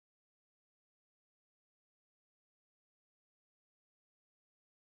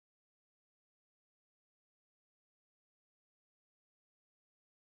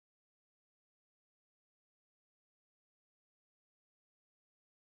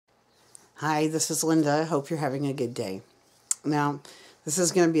Hi, this is Linda. I hope you're having a good day. Now, this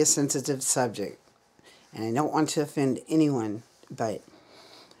is going to be a sensitive subject, and I don't want to offend anyone, but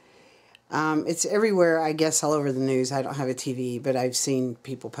it's everywhere, I guess, all over the news. I don't have a TV, but I've seen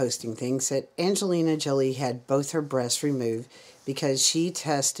people posting things that Angelina Jolie had both her breasts removed because she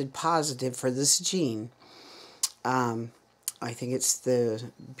tested positive for this gene. I think it's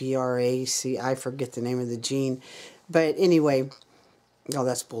the BRAC, I forget the name of the gene, but anyway, oh,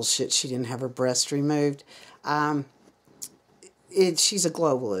 that's bullshit. She didn't have her breast removed. She's a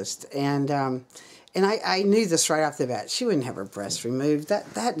globalist, and I knew this right off the bat. She wouldn't have her breast removed.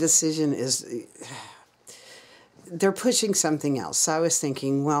 That decision is, they're pushing something else. So I was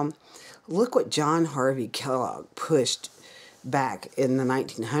thinking, well, look what John Harvey Kellogg pushed back in the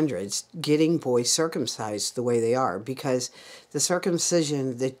 1900s, getting boys circumcised the way they are, because the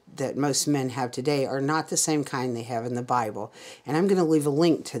circumcision that most men have today are not the same kind they have in the Bible. And I'm going to leave a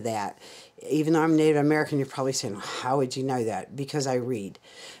link to that. Even though I'm Native American, you're probably saying, how would you know that? Because I read.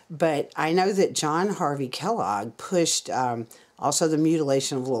 But I know that John Harvey Kellogg pushed also the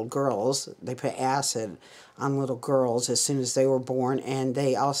mutilation of little girls. They put acid on little girls as soon as they were born, and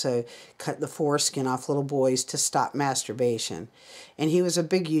they also cut the foreskin off little boys to stop masturbation. And he was a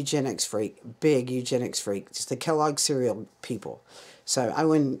big eugenics freak, It's the Kellogg cereal people. So I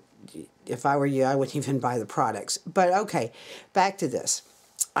wouldn't, if I were you, I wouldn't even buy the products. But okay, back to this.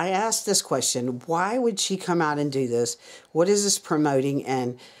 I asked this question, why would she come out and do this? What is this promoting?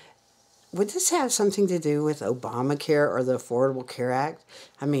 And would this have something to do with Obamacare or the Affordable Care Act?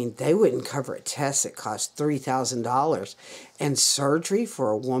 I mean, they wouldn't cover a test that costs $3,000. And surgery for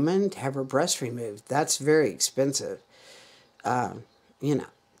a woman to have her breast removed, that's very expensive.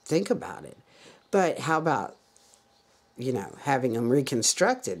 Think about it. But how about, having them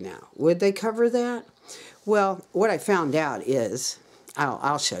reconstructed now? Would they cover that? Well, what I found out is,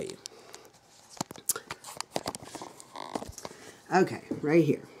 I'll show you. Okay, right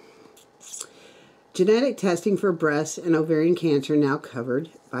here. Genetic testing for breast and ovarian cancer now covered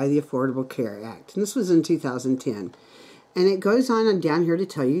by the Affordable Care Act. And this was in 2010. And it goes on and down here to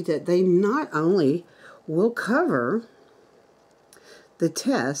tell you that they not only will cover the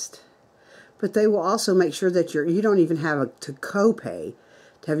test, but they will also make sure that you don't even have to copay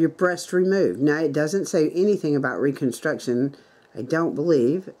to have your breast removed. Now, it doesn't say anything about reconstruction, I don't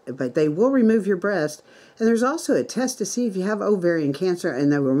believe, but they will remove your breast. And there's also a test to see if you have ovarian cancer, and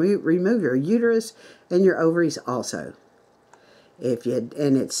they will remove your uterus and your ovaries also.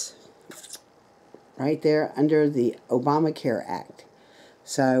 And it's right there under the Obamacare Act.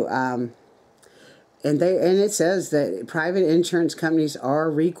 So, and it says that private insurance companies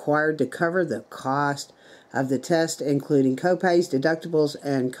are required to cover the cost of the test, including copays, deductibles,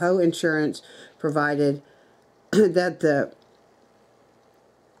 and co-insurance, provided that the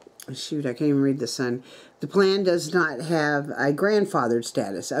shoot, I can't even read the sun. The plan does not have a grandfathered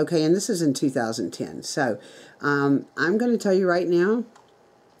status. Okay, and this is in 2010. So, I'm going to tell you right now,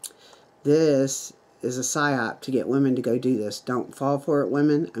 this is a psyop to get women to go do this. Don't fall for it,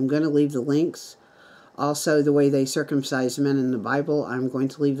 women. I'm going to leave the links. Also, the way they circumcise men in the Bible, I'm going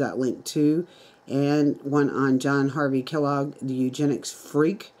to leave that link too. And one on John Harvey Kellogg, the eugenics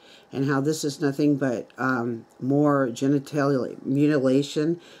freak, and how this is nothing but more genital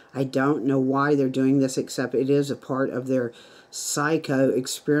mutilation. I don't know why they're doing this, except it is a part of their psycho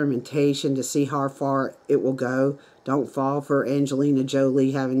experimentation to see how far it will go. Don't fall for Angelina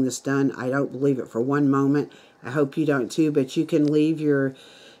Jolie having this done. I don't believe it for one moment. I hope you don't too, but you can leave your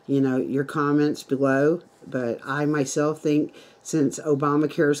comments below. But I myself think, since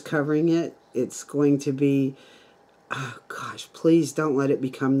Obamacare is covering it, it's going to be, oh gosh, please don't let it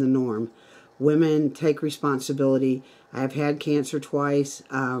become the norm. Women, take responsibility. I've had cancer twice,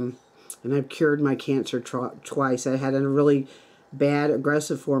 and I've cured my cancer twice. I had a really bad,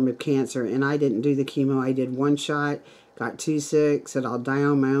 aggressive form of cancer, and I didn't do the chemo. I did one shot, got too sick, said I'll die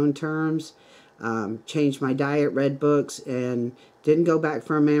on my own terms, changed my diet, read books, and didn't go back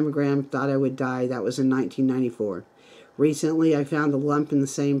for a mammogram, thought I would die. That was in 1994. Recently, I found a lump in the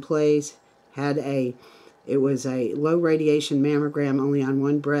same place, it was a low radiation mammogram only on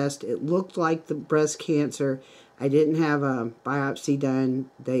one breast. It looked like the breast cancer. I didn't have a biopsy done.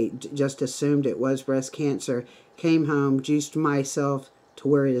 They just assumed it was breast cancer. Came home, juiced myself to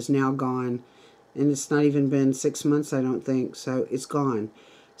where it is now gone. And it's not even been 6 months, I don't think. So it's gone.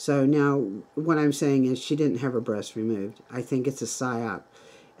 So now what I'm saying is she didn't have her breast removed. I think it's a psyop.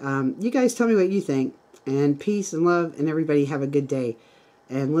 You guys tell me what you think. And peace and love, and everybody have a good day.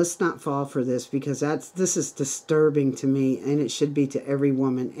 And let's not fall for this, because this is disturbing to me, and it should be to every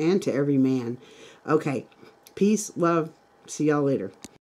woman and to every man. Okay, peace, love, see y'all later.